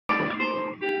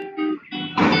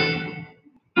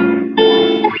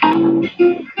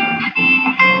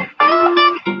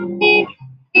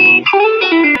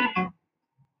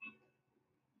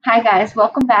Hi guys,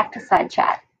 welcome back to Side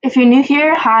Chat. If you're new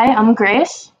here, hi, I'm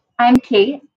Grace. I'm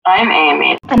Kate. I'm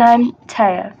Amy. And I'm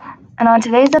Taya. And on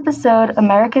today's episode,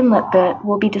 American Lit Bit,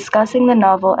 we'll be discussing the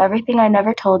novel Everything I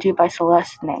Never Told You by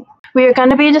Celeste Ning. We are going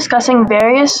to be discussing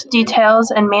various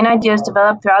details and main ideas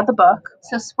developed throughout the book.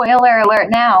 So spoiler alert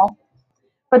now.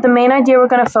 But the main idea we're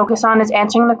going to focus on is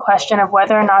answering the question of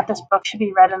whether or not this book should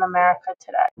be read in America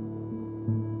today.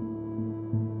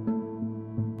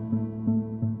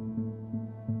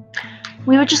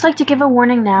 We would just like to give a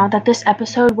warning now that this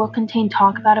episode will contain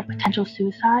talk about a potential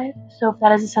suicide, so if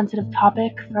that is a sensitive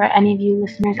topic for any of you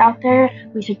listeners out there,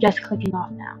 we suggest clicking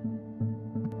off now.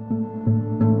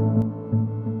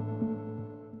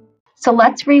 So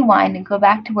let's rewind and go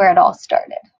back to where it all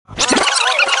started.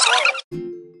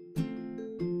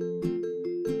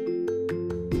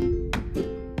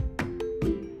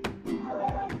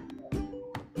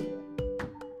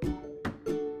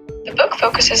 The book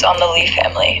focuses on the Lee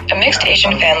family, a mixed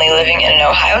Asian family living in an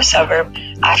Ohio suburb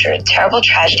after a terrible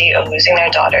tragedy of losing their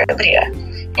daughter, Lydia.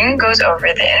 Ning goes over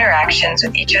the interactions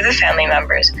with each of the family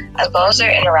members, as well as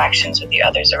their interactions with the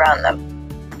others around them.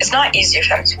 It's not easy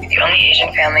for them to be the only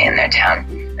Asian family in their town,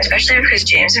 especially because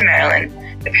James and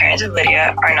Marilyn, the parents of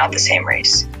Lydia, are not the same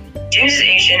race. James is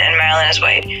Asian and Marilyn is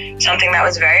white, something that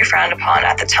was very frowned upon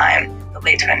at the time, the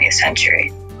late 20th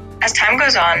century. As time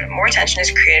goes on, more tension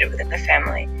is created within the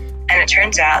family, and it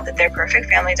turns out that their perfect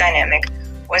family dynamic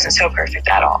wasn't so perfect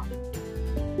at all.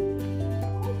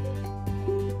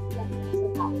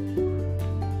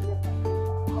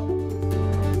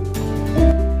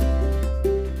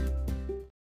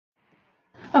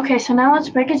 Okay, so now let's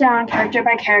break it down character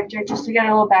by character just to get a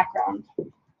little background.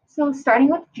 So starting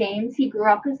with James, he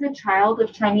grew up as a child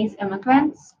of Chinese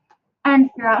immigrants, and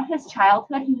throughout his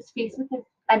childhood he was faced with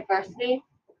adversity,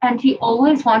 and he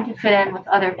always wanted to fit in with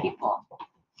other people.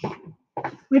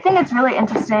 We think it's really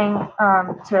interesting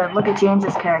to look at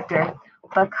James's character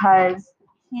because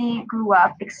he grew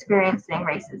up experiencing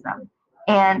racism,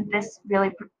 and this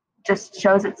really just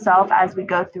shows itself as we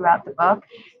go throughout the book,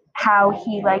 how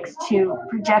he likes to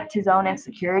project his own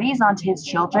insecurities onto his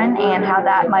children and how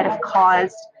that might have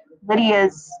caused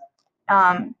Lydia's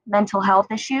mental health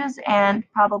issues and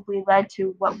probably led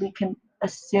to what we can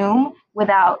assume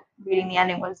without reading the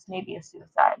ending was maybe a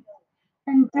suicide.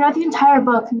 And throughout the entire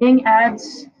book, Ning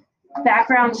adds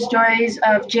background stories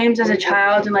of James as a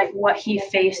child and like what he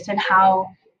faced and how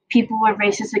people were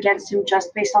racist against him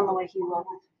just based on the way he looked.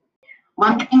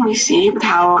 One thing we see with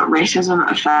how racism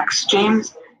affects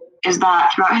James is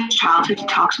that throughout his childhood, he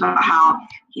talks about how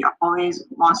he always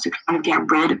wants to kind of get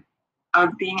rid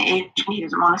of being Asian. He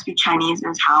doesn't want to speak Chinese in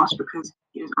his house because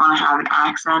he doesn't want to have an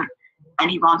accent,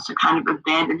 and he wants to kind of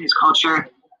abandon his culture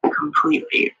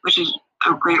completely, which is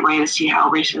a great way to see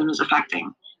how racism is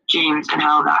affecting James and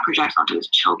how that projects onto his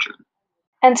children.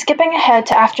 And skipping ahead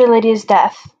to after Lydia's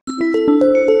death,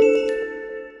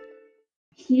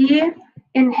 he,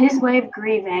 in his way of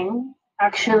grieving,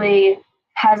 actually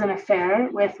has an affair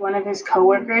with one of his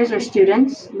coworkers or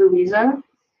students, Louisa.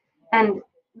 And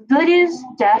Lydia's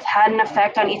death had an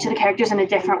effect on each of the characters in a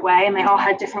different way, and they all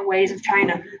had different ways of trying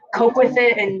to cope with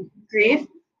it and grieve.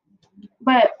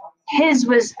 But his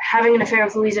was having an affair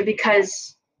with Louisa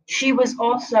because she was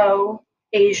also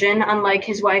Asian, unlike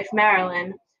his wife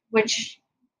Marilyn, which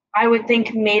I would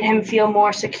think made him feel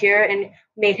more secure and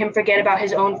made him forget about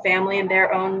his own family and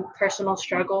their own personal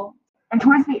struggle. And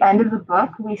towards the end of the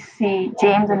book, we see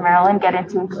James and Marilyn get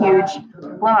into a huge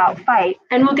blowout fight.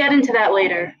 And we'll get into that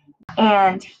later.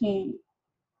 And he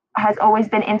has always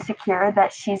been insecure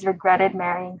that she's regretted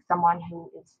marrying someone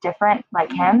who is different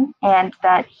like him, and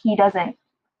that he doesn't,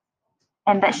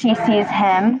 and that she sees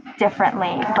him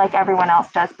differently like everyone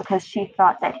else does because he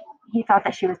thought that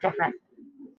she was different.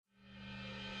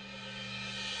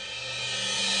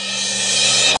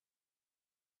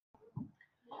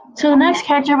 So the next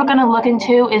character we're going to look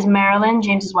into is Marilyn,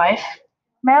 James's wife.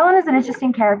 Marilyn is an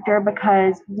interesting character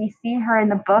because we see her in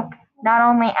the book not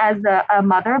only as a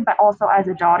mother but also as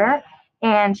a daughter,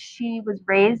 and she was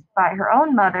raised by her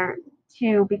own mother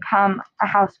to become a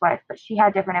housewife, but she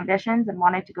had different ambitions and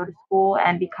wanted to go to school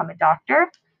and become a doctor,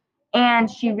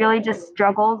 and she really just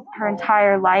struggled her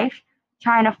entire life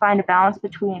trying to find a balance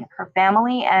between her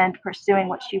family and pursuing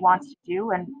what she wants to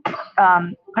do and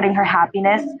putting her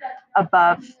happiness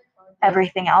above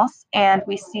everything else. And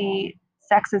we see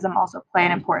sexism also play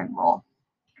an important role.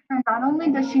 And not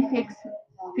only does she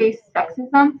face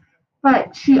sexism,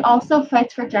 but she also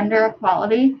fights for gender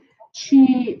equality.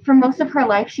 For most of her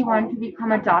life, she wanted to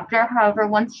become a doctor. However,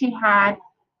 once she had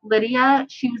Lydia,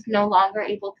 she was no longer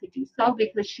able to do so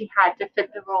because she had to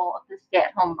fit the role of the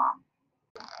stay-at-home mom.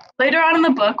 Later on in the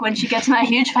book, when she gets in that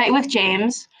huge fight with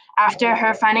James, after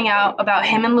her finding out about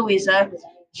him and Louisa,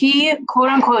 he quote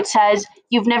unquote says,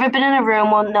 "You've never been in a room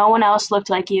where no one else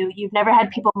looked like you. You've never had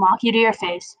people mock you to your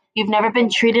face. You've never been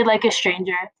treated like a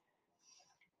stranger.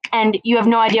 And you have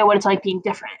no idea what it's like being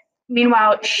different."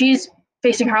 Meanwhile, she's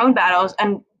facing her own battles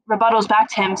and rebuttals back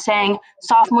to him, saying,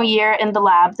 "Sophomore year in the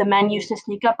lab, the men used to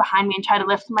sneak up behind me and try to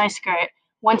lift my skirt.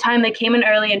 One time they came in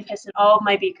early and pissed in all of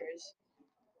my beakers."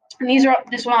 And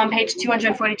this one on page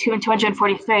 242 and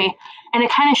 243. And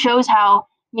it kind of shows how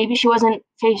maybe she wasn't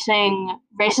facing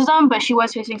racism, but she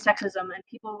was facing sexism, and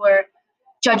people were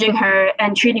judging her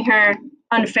and treating her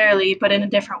unfairly, but in a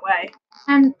different way.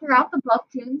 And throughout the book,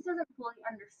 James doesn't fully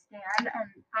understand, and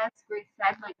as Grace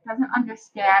said, like doesn't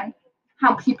understand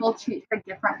how people treat her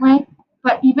differently.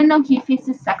 But even though he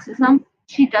faces sexism,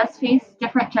 she does face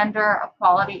different gender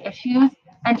equality issues,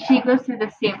 and she goes through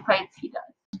the same fights he does.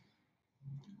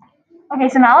 Okay,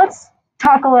 so now let's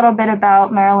talk a little bit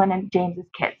about Marilyn and James's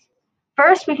kids.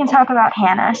 First, we can talk about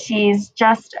Hannah. She's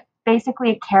just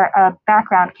basically a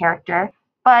background character,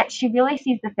 but she really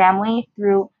sees the family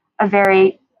through a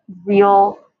very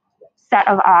real set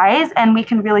of eyes, and we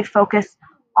can really focus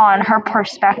on her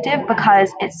perspective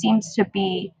because it seems to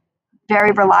be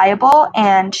very reliable,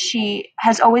 and she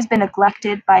has always been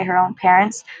neglected by her own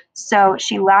parents, so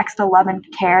she lacks the love and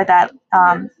care that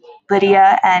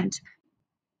Lydia and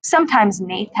sometimes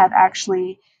Nate have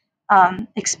actually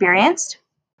experienced.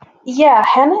 Yeah,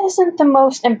 Hannah isn't the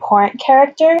most important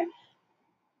character,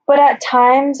 but at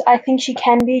times I think she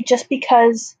can be, just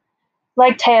because,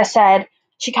 like Taya said,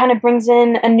 she kind of brings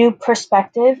in a new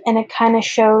perspective, and it kind of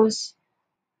shows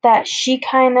that she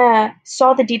kind of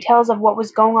saw the details of what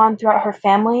was going on throughout her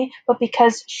family, but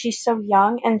because she's so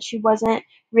young and she wasn't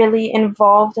really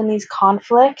involved in these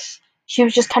conflicts, she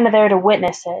was just kind of there to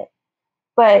witness it.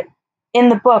 But in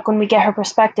the book, when we get her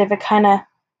perspective, it kind of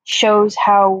shows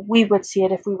how we would see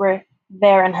it if we were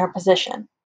there in her position.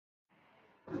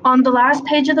 On the last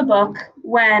page of the book,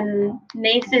 when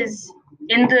Nath is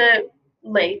in the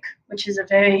lake, which is a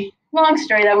very long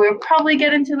story that we'll probably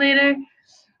get into later,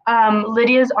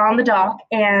 Lydia's on the dock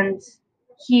and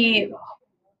he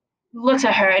looks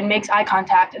at her and makes eye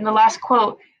contact. And the last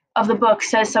quote of the book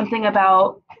says something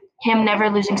about him never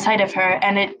losing sight of her,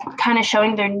 and it kind of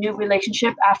showing their new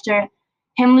relationship after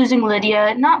him losing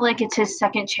Lydia, not like it's his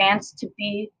second chance to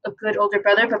be a good older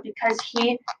brother, but because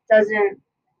he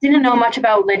didn't know much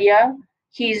about Lydia,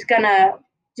 he's gonna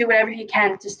do whatever he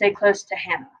can to stay close to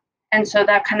Hannah. And so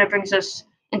that kind of brings us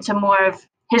into more of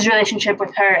his relationship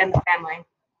with her and the family.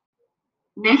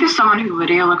 Nath is someone who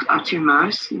Lydia looks up to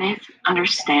most. Nath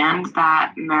understands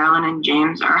that Marilyn and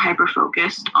James are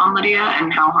hyper-focused on Lydia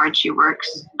and how hard she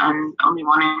works and only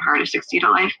wanting her to succeed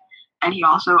at life. And he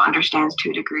also understands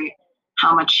to a degree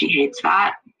how much she hates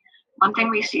that. One thing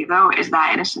we see, though, is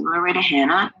that in a similar way to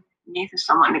Hannah, Nath is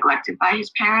somewhat neglected by his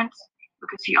parents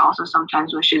because he also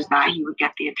sometimes wishes that he would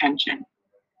get the attention.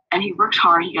 And he works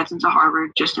hard, he gets into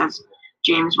Harvard just as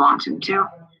James wants him to,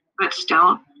 but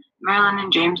still, Marilyn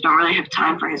and James don't really have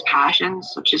time for his passions,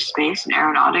 such as space and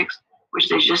aeronautics, which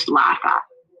they just laugh at.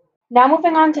 Now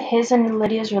moving on to his and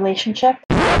Lydia's relationship.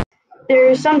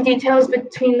 There are some details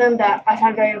between them that I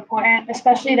find very important,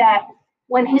 especially that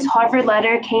when his Harvard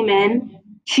letter came in,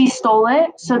 she stole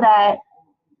it so that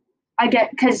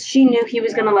because she knew he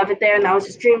was going to love it there and that was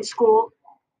his dream school,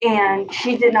 and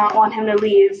she did not want him to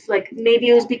leave. Like, maybe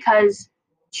it was because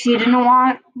she didn't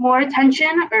want more attention,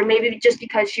 or maybe just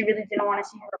because she really didn't want to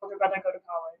see her older brother go to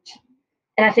college.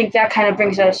 And I think that kind of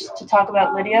brings us to talk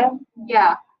about Lydia.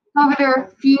 Yeah. However, there are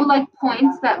a few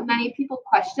points that many people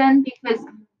question because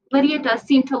Lydia does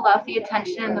seem to love the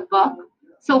attention in the book.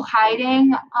 So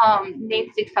hiding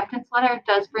Nate's acceptance letter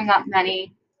does bring up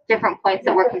many different points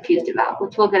that we're confused about,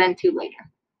 which we'll get into later.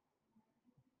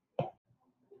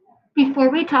 Before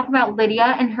we talk about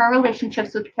Lydia and her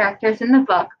relationships with characters in the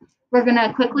book, we're going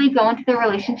to quickly go into the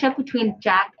relationship between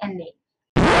Jack and Nate.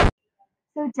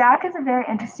 So Jack is a very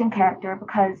interesting character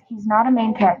because he's not a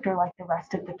main character like the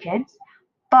rest of the kids,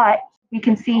 but we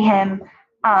can see him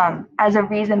as a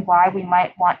reason why we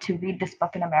might want to read this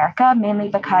book in America, mainly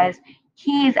because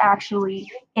he's actually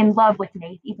in love with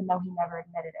Nate, even though he never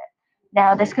admitted it.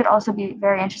 Now, this could also be a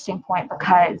very interesting point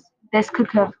because this could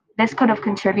have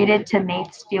contributed to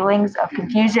Nate's feelings of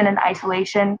confusion and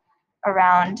isolation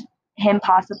around him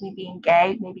possibly being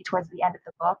gay, maybe towards the end of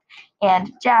the book,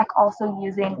 and Jack also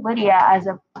using Lydia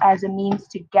as a means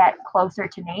to get closer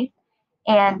to Nate,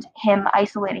 and him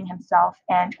isolating himself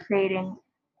and creating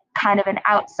kind of an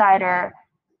outsider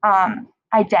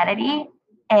identity,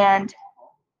 and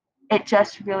it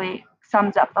just really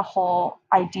sums up the whole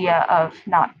idea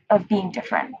of being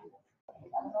different.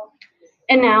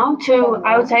 And now to,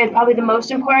 I would say, probably the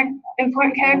most important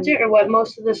character, or what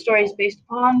most of the story is based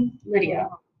upon, Lydia.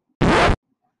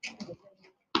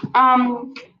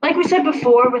 Like we said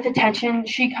before, with attention,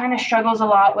 she kind of struggles a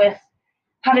lot with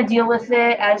how to deal with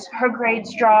it as her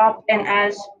grades drop, and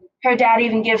as her dad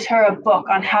even gives her a book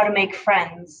on how to make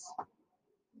friends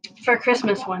for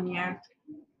Christmas one year.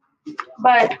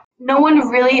 But no one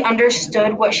really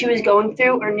understood what she was going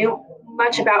through or knew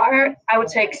much about her, I would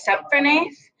say, except for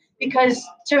Nath, because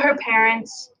to her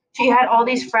parents, she had all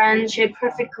these friends, she had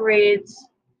perfect grades,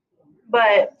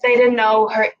 but they didn't know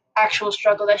her actual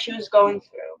struggle that she was going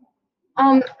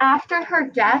through. After her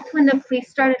death, when the police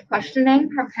started questioning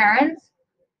her parents,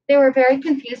 they were very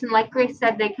confused, and like Grace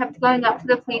said, they kept going up to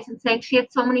the police and saying she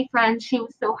had so many friends, she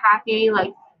was so happy,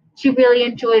 like she really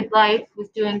enjoyed life, was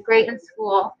doing great in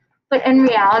school. But in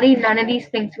reality, none of these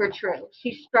things were true.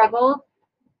 She struggled,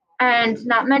 and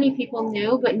not many people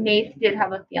knew, but Nath did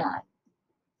have a feeling.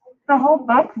 The whole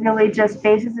book really just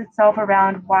bases itself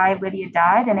around why Lydia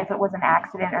died and if it was an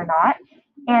accident or not.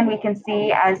 And we can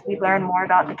see as we learn more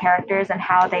about the characters and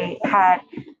how they had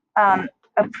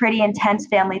a pretty intense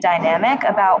family dynamic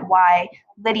about why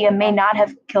Lydia may not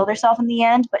have killed herself in the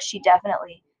end, but she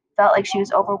definitely felt like she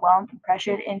was overwhelmed and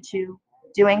pressured into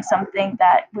doing something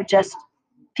that would just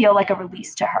feel like a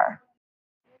release to her.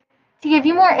 To give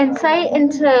you more insight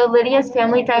into Lydia's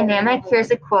family dynamic, here's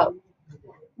a quote.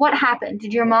 What happened?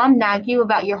 Did your mom nag you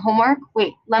about your homework?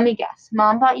 Wait, let me guess.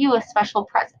 Mom bought you a special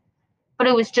present, but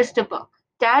it was just a book.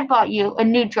 Dad bought you a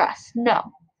new dress.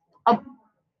 No, a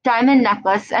diamond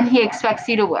necklace, and he expects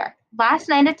you to wear. Last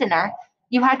night at dinner,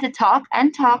 you had to talk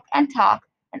and talk and talk,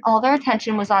 and all their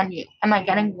attention was on you. Am I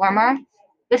getting warmer?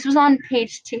 This was on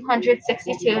page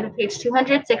 262 to page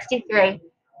 263,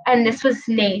 and this was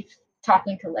Nath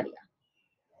talking to Lydia.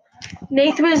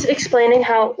 Nath was explaining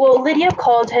how, well, Lydia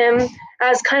called him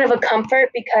as kind of a comfort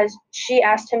because she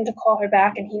asked him to call her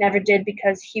back and he never did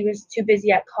because he was too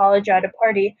busy at college or at a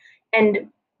party, and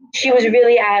she was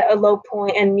really at a low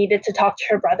point and needed to talk to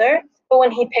her brother. But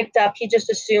when he picked up, he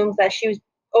just assumed that she was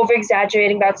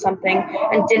over-exaggerating about something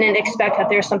and didn't expect that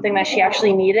there was something that she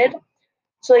actually needed.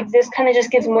 So like this kind of just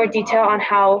gives more detail on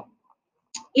how,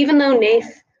 even though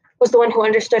Nath was the one who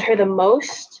understood her the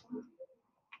most,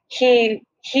 he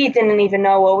didn't even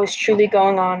know what was truly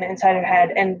going on inside her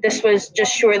head. And this was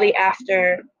just shortly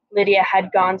after Lydia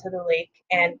had gone to the lake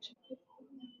and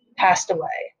passed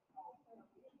away.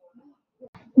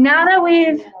 Now that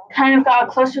we've kind of got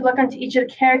a closer look into each of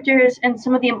the characters and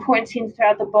some of the important scenes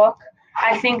throughout the book,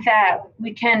 I think that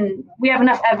we have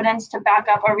enough evidence to back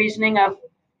up our reasoning of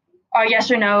our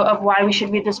yes or no of why we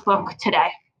should read this book today.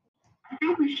 I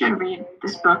think we should read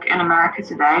this book in America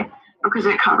Today because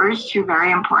it covers two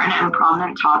very important and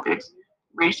prominent topics,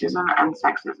 racism and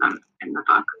sexism, in the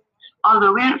book.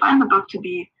 Although we didn't find the book to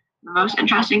be the most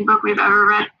interesting book we've ever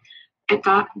read, it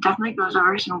definitely goes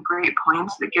over some great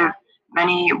points that give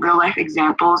many real-life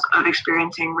examples of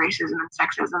experiencing racism and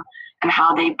sexism and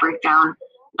how they break down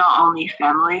not only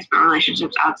families, but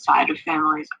relationships outside of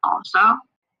families also.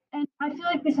 And I feel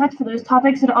like besides for those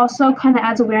topics, it also kind of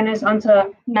adds awareness onto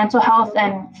mental health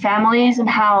and families and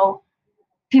how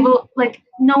people, like,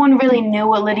 no one really knew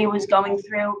what Lydia was going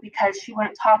through because she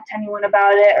wouldn't talk to anyone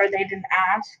about it or they didn't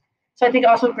ask. So I think it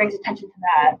also brings attention to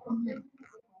that.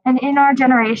 And in our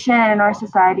generation and in our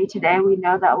society today, we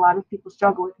know that a lot of people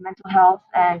struggle with mental health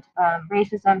and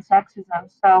racism, sexism.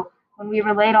 So when we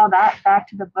relate all that back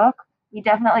to the book, we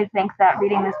definitely think that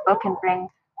reading this book can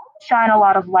shine a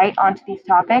lot of light onto these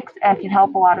topics and can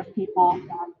help a lot of people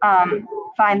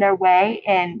find their way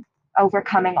in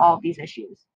overcoming all of these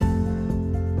issues.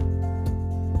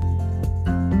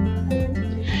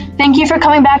 Thank you for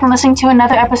coming back and listening to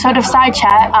another episode of Side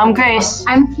Chat. I'm Grace.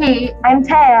 I'm Kate. I'm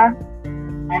Taya.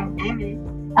 I'm Amy.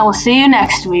 And we'll see you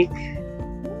next week.